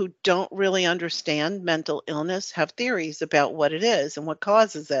people who don't really understand mental illness have theories about what it is and what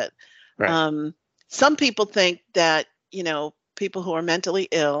causes it. Right. Some people think that, you know, people who are mentally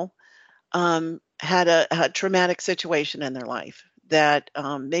ill had a traumatic situation in their life, that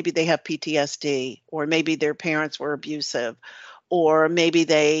maybe they have PTSD, or maybe their parents were abusive, or maybe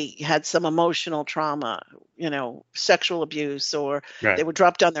they had some emotional trauma, you know, sexual abuse, or they were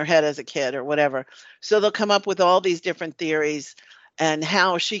dropped on their head as a kid or whatever. So they'll come up with all these different theories and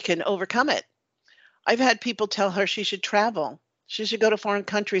how she can overcome it. I've had people tell her she should travel. She should go to foreign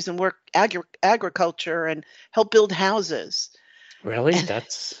countries and work agriculture and help build houses. Really? And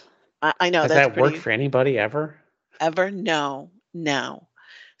that's I know. Has that worked for anybody ever? Ever? No.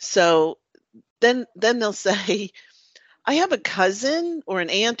 So then they'll say, I have a cousin or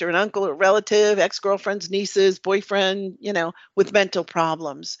an aunt or an uncle or relative, ex-girlfriends, nieces, boyfriend, you know, with mental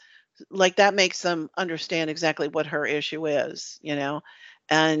problems. Like that makes them understand exactly what her issue is, you know,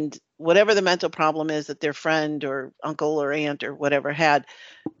 and whatever the mental problem is that their friend or uncle or aunt or whatever had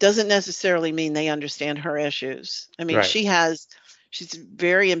doesn't necessarily mean they understand her issues. I mean, she's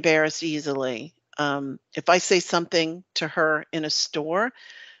very embarrassed easily. If I say something to her in a store,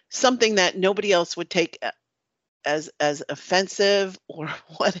 something that nobody else would take as offensive or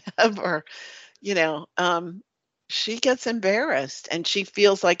whatever, you know, she gets embarrassed and she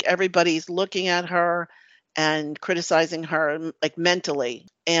feels like everybody's looking at her and criticizing her, like mentally.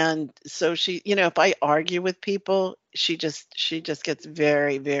 And so she, you know, if I argue with people, she just gets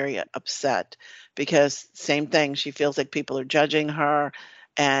very, very upset, because same thing, she feels like people are judging her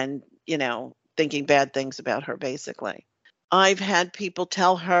and, you know, thinking bad things about her, basically. I've had people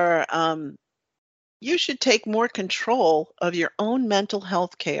tell her, you should take more control of your own mental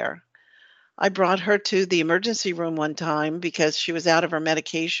health care. I brought her to the emergency room one time because she was out of her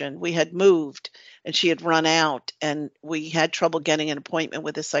medication. We had moved and she had run out, and we had trouble getting an appointment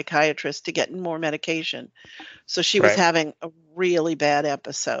with a psychiatrist to get more medication. So she was having a really bad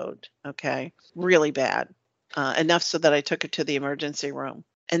episode, okay? Really bad. Enough so that I took her to the emergency room.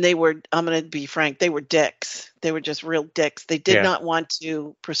 And they were, I'm going to be frank, they were dicks. They were just real dicks. They did not want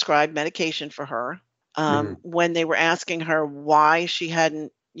to prescribe medication for her. When they were asking her why she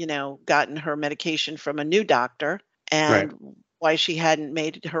hadn't, you know, gotten her medication from a new doctor, and why she hadn't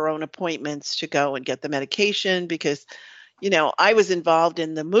made her own appointments to go and get the medication, because, you know, I was involved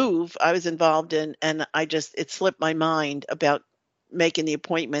in the move. I was involved in, and it slipped my mind about making the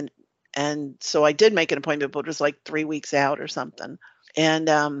appointment. And so I did make an appointment, but it was like 3 weeks out or something.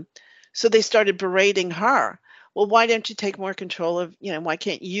 And so they started berating her. well, why don't you take more control of, why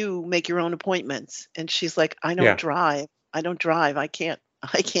can't you make your own appointments? And she's like, I don't Yeah. drive. I don't drive. I can't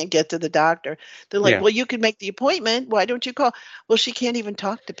I can't get to the doctor. They're like, Yeah. well, you can make the appointment. Why don't you call? Well, she can't even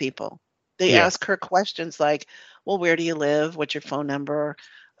talk to people. They Yeah. ask her questions like, well, where do you live? What's your phone number?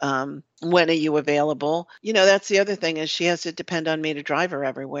 When are you available? That's the other thing is she has to depend on me to drive her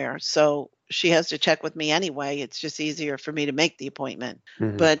everywhere. So she has to check with me anyway. It's just easier for me to make the appointment.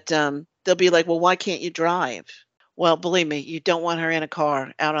 Hmm. But they'll be like, well, why can't you drive? Well, believe me, you don't want her in a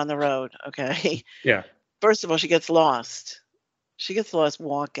car out on the road. Okay. Yeah. First of all, she gets lost. She gets lost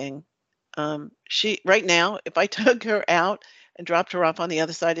walking. She right now, if I took her out and dropped her off on the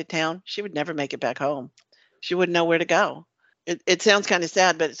other side of town, she would never make it back home. She wouldn't know where to go. It sounds kind of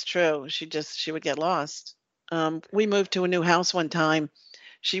sad, but it's true. She would get lost. We moved to a new house one time.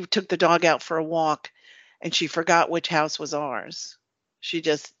 She took the dog out for a walk, and she forgot which house was ours. She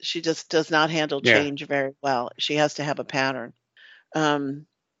just does not handle Yeah. change very well. She has to have a pattern. Um,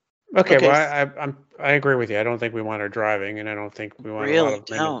 Okay. okay, Well, I agree with you. I don't think we want her driving, and I don't think we want a lot really of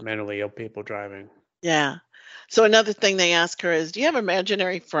don't. mentally ill people driving. Yeah. So another thing they ask her is, "Do you have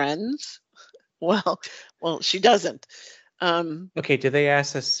imaginary friends?" Well, she doesn't. Okay. Do they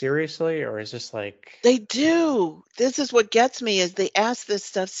ask this seriously, or is this like? They do. This is what gets me is they ask this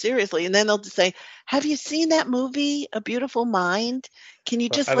stuff seriously, and then they'll just say, "Have you seen that movie, A Beautiful Mind? Can you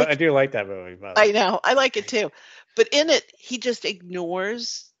Well, just I like?" do like that movie, by the way. I know, I like it too, but in it, he just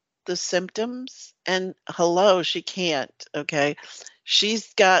ignores the symptoms. And hello, she can't. Okay,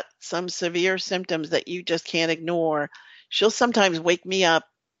 she's got some severe symptoms that you just can't ignore. She'll sometimes wake me up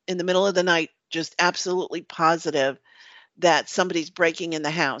in the middle of the night, just absolutely positive that somebody's breaking in the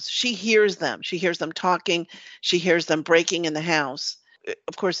house. She hears them. She hears them talking. She hears them breaking in the house.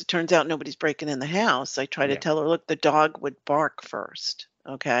 Of course, it turns out nobody's breaking in the house. I try to Yeah. tell her, look, the dog would bark first.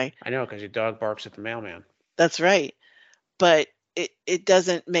 Okay. I know, because your dog barks at the mailman. That's right. But it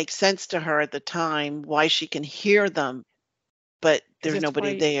doesn't make sense to her at the time why she can hear them, but Is there's this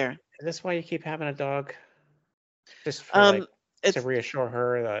nobody why? there. Is this why you keep having a dog? Just for Um, like to it's reassure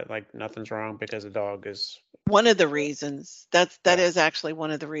her that like nothing's wrong because the dog is one of the reasons. That yeah. is actually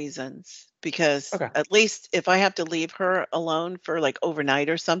one of the reasons, because Okay. at least if I have to leave her alone for like overnight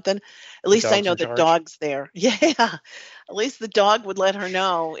or something, at The least I dog's know in the charge. dog's there. Yeah. At least the dog would let her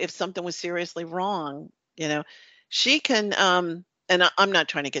know if something was seriously wrong, you know. She can and I'm not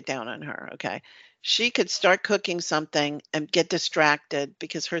trying to get down on her, okay? She could start cooking something and get distracted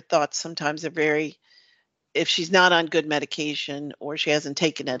because her thoughts sometimes are very, if she's not on good medication or she hasn't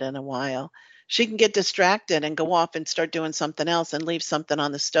taken it in a while, she can get distracted and go off and start doing something else and leave something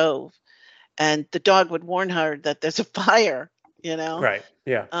on the stove. And the dog would warn her that there's a fire, you know. Right.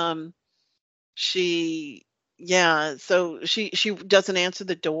 Yeah. Um, she, yeah, so she doesn't answer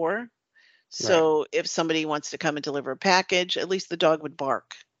the door. Right. So if somebody wants to come and deliver a package, at least the dog would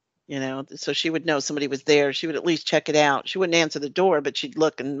bark, you know. So she would know somebody was there. She would at least check it out. She wouldn't answer the door, but she'd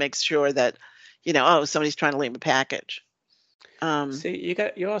look and make sure that, oh, somebody's trying to leave a package. Um, See,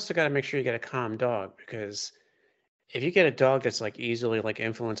 you also got to make sure you get a calm dog, because if you get a dog that's like easily like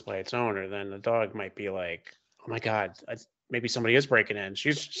influenced by its owner, then the dog might be like, "Oh my God, maybe somebody is breaking in."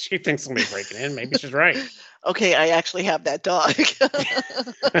 She thinks somebody's breaking in. Maybe she's right. okay, I actually have that dog.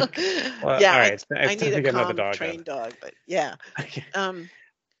 Well, Yeah, all right. I It's I time need a to get another calm dog then. trained dog, but yeah. Okay. Um,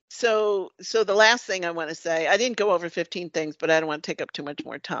 so the last thing I want to say, I didn't go over 15 things, but I don't want to take up too much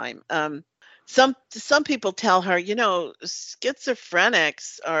more time. Some people tell her,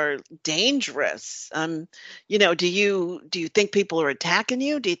 schizophrenics are dangerous. Do you think people are attacking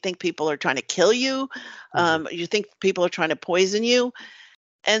you? Do you think people are trying to kill you? Mhm. You think people are trying to poison you?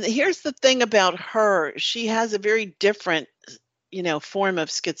 And here's the thing about her, she has a very different, form of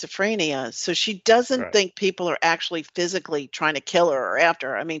schizophrenia. So she doesn't Right. think people are actually physically trying to kill her or after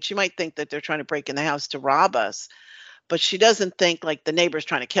her. I mean, she might think that they're trying to break in the house to rob us, but she doesn't think like the neighbor's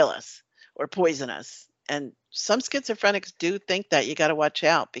trying to kill us or poison us. And some schizophrenics do think that. You got to watch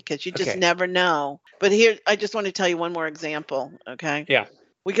out because you just Okay. never know. But here, I just want to tell you one more example. Okay. Yeah.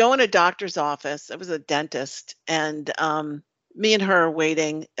 We go in a doctor's office. It was a dentist, and me and her are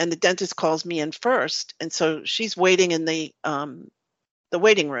waiting, and the dentist calls me in first, and so she's waiting in the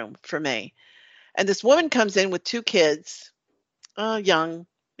waiting room for me. And this woman comes in with two kids, young,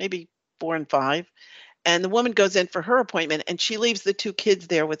 maybe 4 and 5, and the woman goes in for her appointment, and she leaves the two kids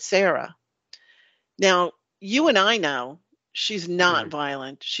there with Sarah. Now, you and I know she's not Mhm.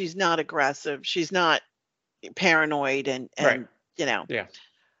 violent, she's not aggressive, she's not paranoid, and Right. and you know Yeah.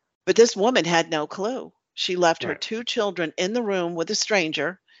 But this woman had no clue. She left her Right. 2 children in the room with a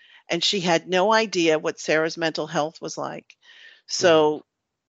stranger, and she had no idea what Sarah's mental health was like. Mhm. So,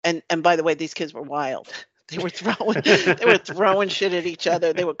 and by the way, these kids were wild. They were throwing shit at each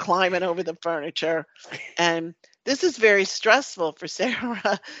other. They were climbing over the furniture. And this is very stressful for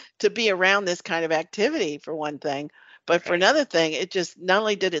Sarah to be around this kind of activity, for one thing. But for Right. another thing, it just not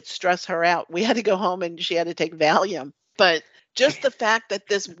only did it stress her out, we had to go home and she had to take Valium. But just the fact that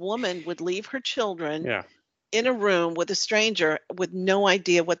this woman would leave her children Yeah. in a room with a stranger with no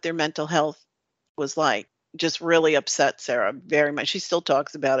idea what their mental health was like just really upset Sarah very much. She still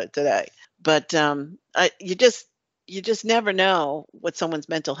talks about it today. But you just never know what someone's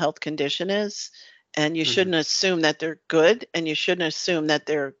mental health condition is, and you Mhm. shouldn't assume that they're good, and you shouldn't assume that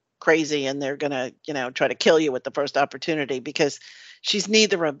they're crazy and they're gonna try to kill you with the first opportunity, because she's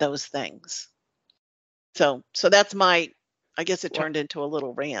neither of those things. So that's I guess it What? turned into a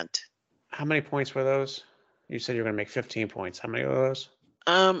little rant. How many points were those? You said you were going to make 15 points. How many were those?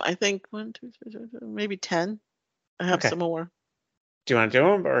 I think 1, 2, 3, 4, maybe 10. I have Okay. some more. Do you want to do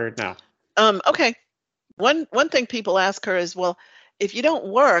them or no? Okay. One thing people ask her is, well, if you don't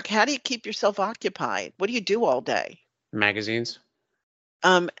work, how do you keep yourself occupied? What do you do all day? Magazines?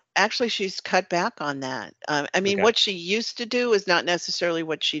 Actually, she's cut back on that. I mean, Okay. what she used to do is not necessarily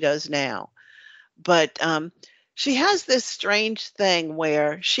what she does now, but she has this strange thing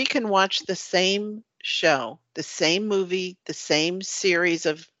where she can watch the same show, the same movie, the same series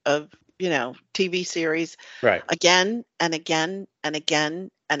of TV series Right. again and again and again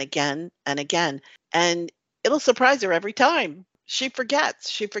and again and again. And it'll surprise her every time. She forgets.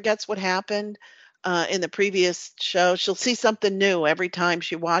 She forgets what happened in the previous show. She'll see something new every time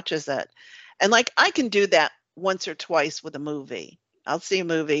she watches it. And like I can do that once or twice with a movie. I'll see a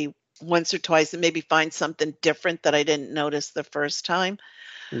movie once or twice and maybe find something different that I didn't notice the first time.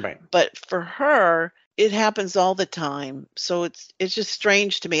 Right. But for her, it happens all the time. So it's just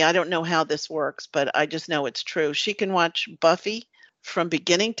strange to me. I don't know how this works, but I just know it's true. She can watch Buffy from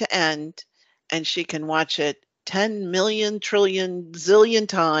beginning to end, and she can watch it 10 million trillion zillion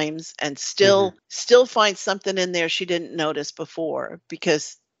times and Mhm. still find something in there she didn't notice before,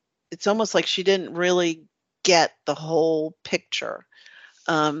 because it's almost like she didn't really get the whole picture.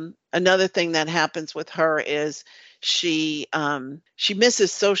 Another thing that happens with her is she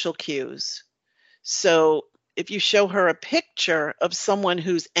misses social cues. So if you show her a picture of someone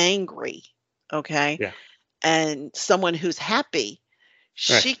who's angry, okay, Yeah. and someone who's happy,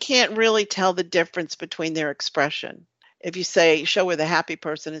 Right. she can't really tell the difference between their expression. If you show her the happy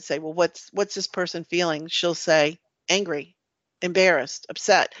person and say, well, what's this person feeling? She'll say angry, embarrassed,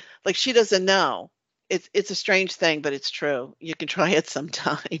 upset. Like she doesn't know. It's a strange thing, but it's true. You can try it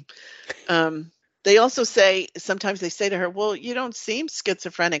sometime. Um, they also sometimes they say to her, well, you don't seem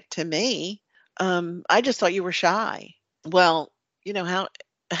schizophrenic to me. I just thought you were shy. Well,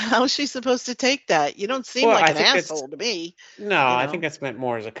 how is she supposed to take that? You don't seem Well, like I an think that's asshole to me, no, you I think know. that's meant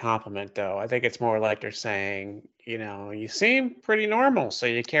more as a compliment, though. I think it's more like they're saying, you seem pretty normal, so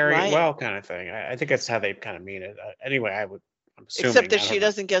you carry it Right. well, kind of thing. I think that's how they kind of mean it. Anyway, I'm Except assuming. that I she don't know.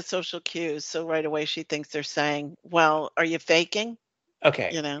 doesn't get social cues, so right away she thinks they're saying, well, are you faking?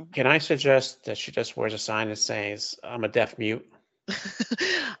 Okay. You know. Can I suggest that she just wears a sign that says, I'm a deaf mute?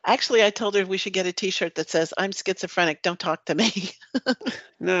 Actually, I told her we should get a T-shirt that says, I'm schizophrenic, don't talk to me.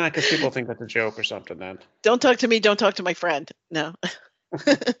 No, because people think that's a joke or something then. Don't talk to me, don't talk to my friend. No.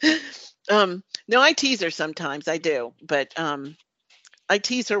 No, I tease her sometimes, I do, but I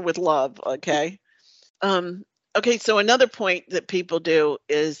tease her with love, okay? Um, okay, so another point that people do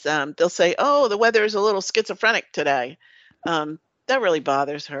is they'll say, "Oh, the weather is a little schizophrenic today." That really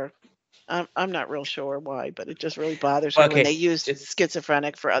bothers her. I'm not real sure why, but it just really bothers her when they Okay. use It,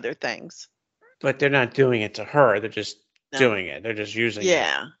 schizophrenic for other things. but they're not doing it to her. They're just No. doing it. They're just using it.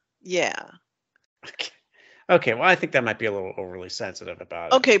 Yeah. Yeah. Okay. Well, I think that might be a little overly sensitive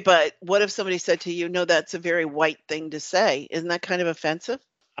about it. Okay, but what if somebody said to you, "No, that's a very white thing to say." Isn't that kind of offensive?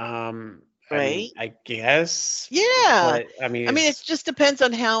 I mean, Right? I guess, Yeah. but I mean, I mean, it it's just depends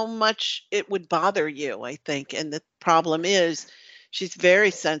on how much it would bother you, I think. And the problem is she's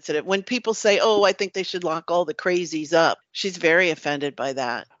very sensitive. When people say, "Oh, I think they should lock all the crazies up," she's very offended by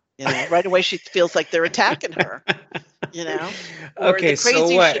that. Right away she feels like they're attacking her, or the okay. So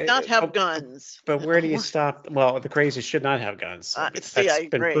crazies what? should not have But, guns. but where do you stop? Well, the crazy should not have guns. I mean, See, I that's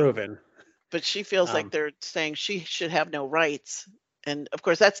been agree. proven. But she feels like Um, they're saying she should have no rights. And of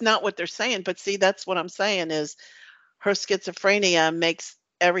course, that's not what they're saying. But see, that's what I'm saying is her schizophrenia makes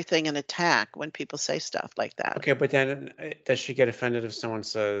everything an attack when people say stuff like that. okay, but then does she get offended if someone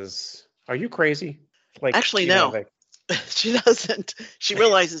says, "Are you crazy?" Like, Actually, no, like. she doesn't. She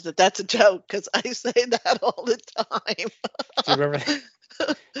realizes that that's a joke because I say that all the time. Do you remember?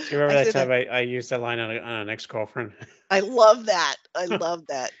 Do you remember I that say that. time I used that line on an ex-girlfriend? I love that. I love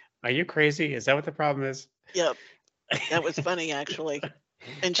that. Are you crazy? Is that what the problem is? Yep. That was funny, actually.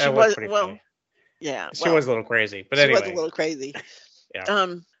 And she That was was, pretty well, funny. yeah, She well, was a little crazy, but she was a anyway. little crazy.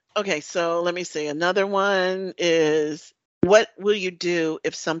 Yeah. Okay, so let me see. Another one is, what will you do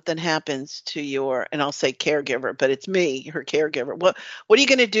if something happens to your, and I'll say caregiver, but it's me, her caregiver. What are you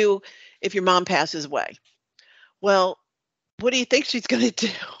going to do if your mom passes away? Well, what do you think she's going to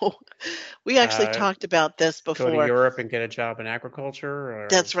do? We actually Uh, talked about this Go to before. Europe and get a job in agriculture or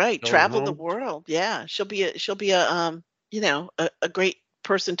That's right. building a Travel the home. world. Yeah, she'll be a a great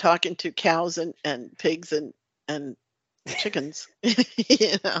person talking to cows and pigs and chickens.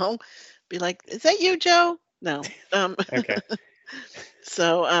 You know, be like, "Is that you, Joe?" No. Okay.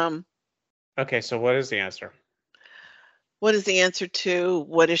 So Okay. So what is the answer? what is the answer to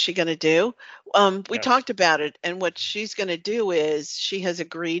what is she going to do? We Yes. talked about it, and what she's going to do is she has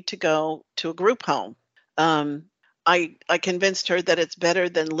agreed to go to a group home. Um, I convinced her that it's better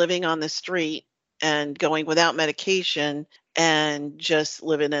than living on the street and going without medication and just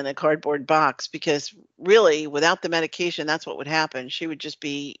living in a cardboard box, because really without the medication, that's what would happen. She would just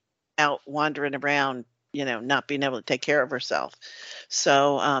be out wandering around, not being able to take care of herself.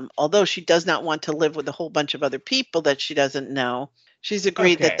 So although she does not want to live with a whole bunch of other people that she doesn't know, she's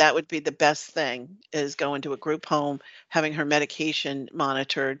agreed that Okay. that would be the best thing, is going to a group home, having her medication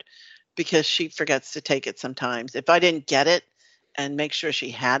monitored, because she forgets to take it sometimes. If I didn't get it and make sure she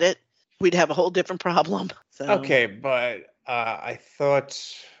had it, we'd have a whole different problem. So Okay, but I thought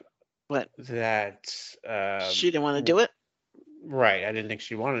what? that She didn't want to do it? right. I didn't think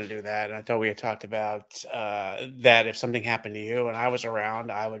she wanted to do that. And I thought we had talked about that if something happened to you and I was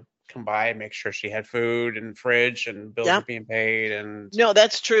around, I would come by and make sure she had food and fridge and bills were Yep. being paid. And No,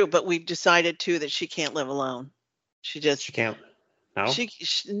 that's true, but we've decided too that she can't live alone. She just she can't. No,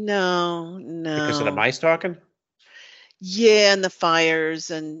 no, because of the no. mice talking. Yeah, and the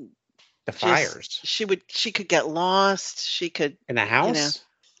fires, and The just fires she could get lost. She could, in the you know, house.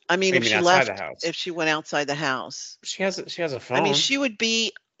 I mean, I if mean, she outside the left, house. if she went outside the house, She has a I mean, phone. she would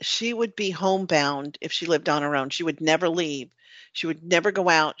be homebound if she lived on her own. She would never leave. She would never go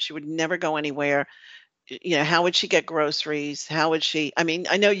out. She would never go anywhere. How would she get groceries? How would she? I mean,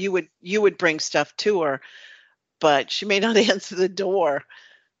 I know you would bring stuff to her, but she may not answer the door.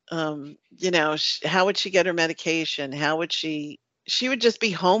 How would she get her medication? How would she would just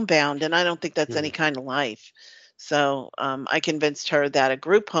be homebound, and I don't think that's any Mhm. kind of life. So I convinced her that a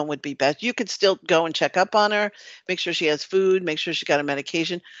group home would be best. You could still go and check up on her, make sure she has food, make sure she got her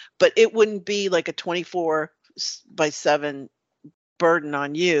medication, but it wouldn't be like a 24/7 burden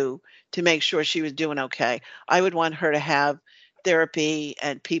on you to make sure she was doing okay. I would want her to have therapy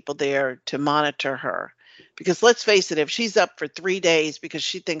and people there to monitor her. Because let's face it, if she's up for 3 days because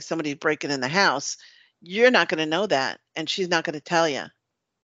she thinks somebody's breaking in the house, you're not going to know that. And she's not going to tell you.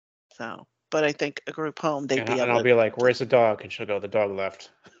 So, but I think a group home, they'd be And able I'll to. be like, "Where's the dog?" And she'll go, "The dog left."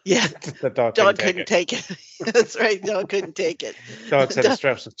 Yeah, The dog couldn't dog take couldn't it. take it. That's right. Dog couldn't take it. Dog said the Dog-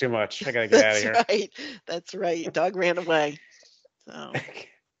 stress was too much. I gotta get out of That's here. right. That's right. Dog ran away. So,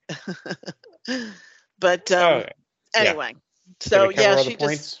 but Oh, yeah. anyway, Did we so cover yeah, all the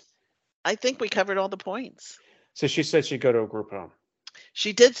points? I think we covered all the points. So she said she'd go to a group home.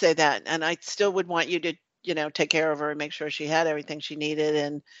 She did say that, and I still would want you to, take care of her and make sure she had everything she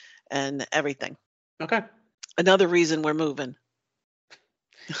needed and everything. Okay. Another reason we're moving.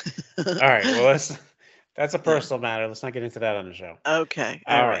 All right. Well, that's a personal matter. Let's not get into that on the show. Okay.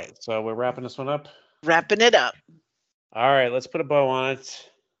 All right. So we're wrapping this one up. Wrapping it up. All right. Let's put a bow on it.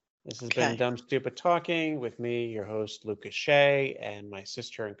 This has been Okay. Dumb Stupid Talking with me, your host, Lucas Shea, and my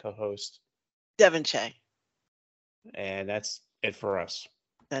sister and co-host, Devin Shea. And that's it for us.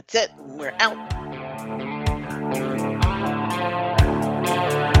 That's it. We're out.